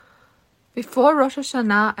Before Rosh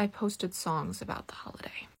Hashanah, I posted songs about the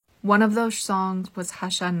holiday. One of those songs was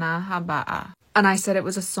Hashana Haba'a, and I said it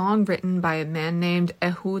was a song written by a man named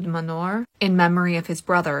Ehud Manor in memory of his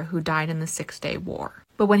brother who died in the Six-Day War.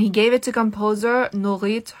 But when he gave it to composer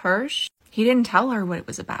Nurit Hirsch, he didn't tell her what it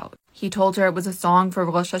was about. He told her it was a song for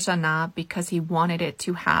Rosh Hashanah because he wanted it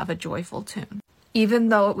to have a joyful tune. Even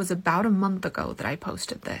though it was about a month ago that I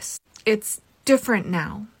posted this, it's different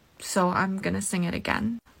now, so I'm gonna sing it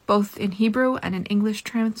again, both in Hebrew and an English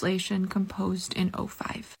translation composed in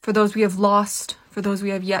 2005. For those we have lost, for those we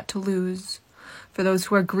have yet to lose, for those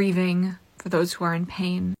who are grieving, for those who are in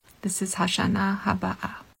pain, this is Hashana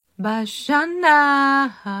Haba'a.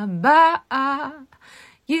 Bashana Haba'a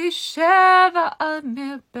ישב על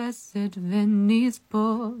מרפסת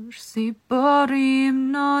ונזפור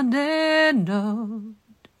ציפורים נודדות.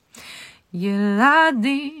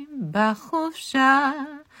 ילדים בחופשה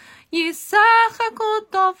ישחקו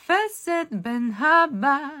תופסת בין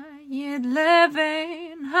הבית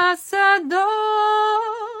לבין השדות.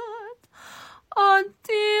 עוד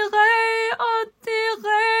תראה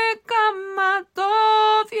כמה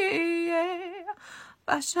טוב יהיה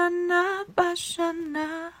בשנה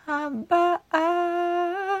הבאה.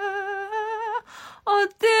 עוד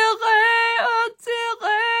תראה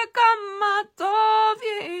כמה טוב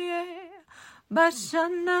יהיה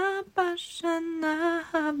בשנה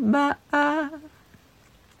הבאה.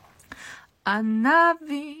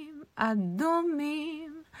 ענבים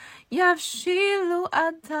אדומים יבשילו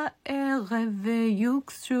עד הערב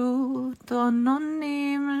ויוקצו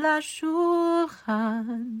תונונים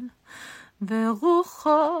לשולחן.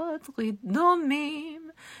 ורוחות רדומים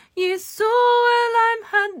ייסעו אליהם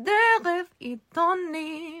הדרך,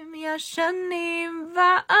 עיתונים ישנים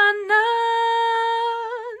וענן.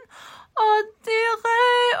 עוד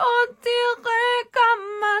תראה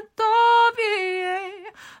כמה טוב יהיה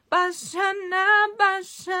בשנה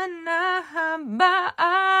הבאה.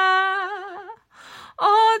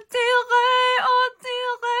 עוד תראה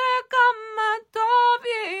כמה טוב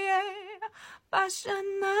יהיה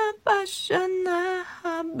בשנה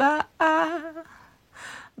הבאה.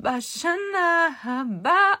 בשנה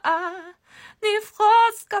הבאה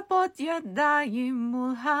נפרוס כפות ידיים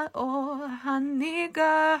מול האור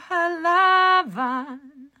הניגר הלבן.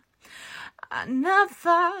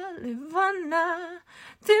 ענווה לבנה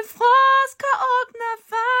תפרוס כאור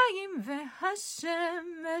כנפיים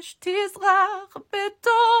והשמש תזרח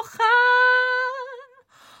בתוכן.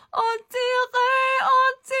 עוד תראה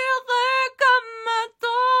כמה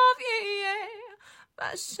טוב יהיה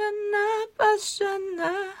בשנה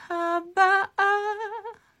הבאה.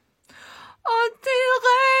 עוד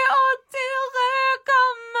תראה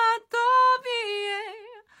כמה טוב יהיה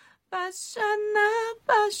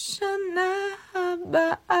בשנה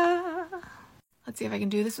הבאה. Let's see if I can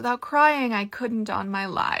do this without crying. I couldn't on my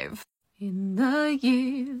live. In the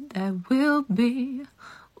year that will be,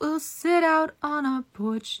 we'll sit out on our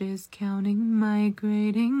porches counting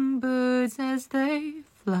migrating birds as they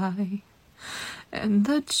fly. And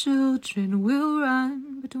the children will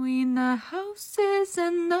run between the houses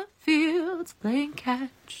and the fields playing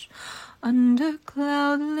catch under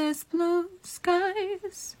cloudless blue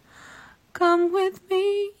skies. Come with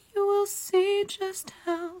me, you will see just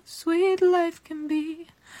how sweet life can be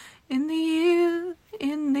in the year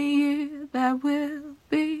that will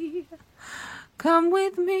be. Come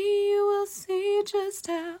with me, you will see just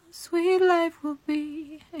how sweet life will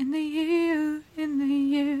be in the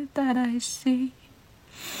year that I see.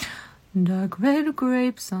 Dark red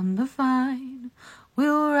grapes on the vine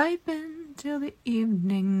will ripen till the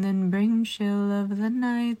evening, then bring chill of the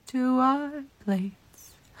night to our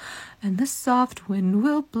plates. And the soft wind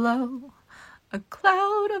will blow a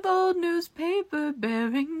cloud of old newspaper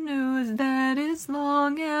bearing news that is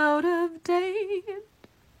long out of date.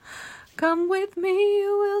 Come with me,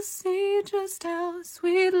 you will see just how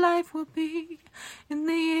sweet life will be in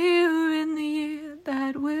the year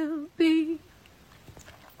that will be.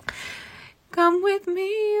 Come with me,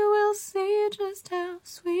 you will see just how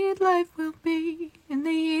sweet life will be in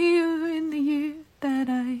the year that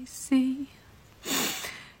I see.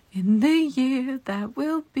 In the year that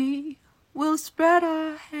will be, we'll spread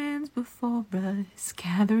our hands before us,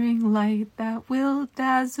 gathering light that will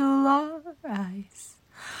dazzle our eyes.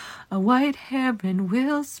 A white heron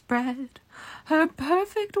will spread her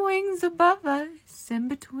perfect wings above us, and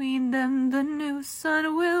between them the new sun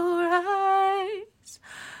will rise.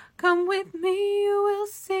 Come with me, you will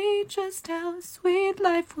see just how sweet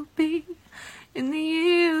life will be in the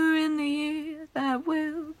year that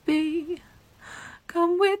will be.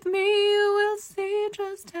 Come with me, you will see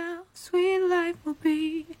just how sweet life will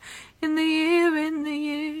be in the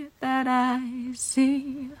year that I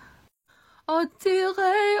crazy. עוד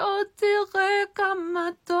תראה כמה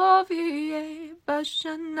טוב יהיה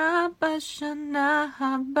בשנה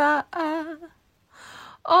הבאה.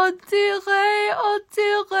 עוד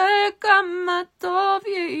תראה כמה טוב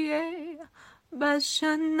יהיה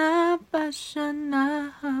בשנה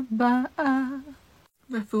הבאה.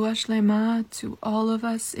 Refuah Shlema to all of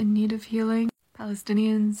us in need of healing,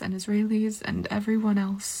 Palestinians and Israelis and everyone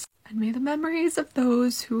else. And may the memories of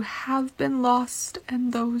those who have been lost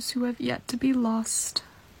and those who have yet to be lost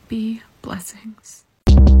be blessings.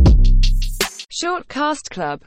 Shortcast Club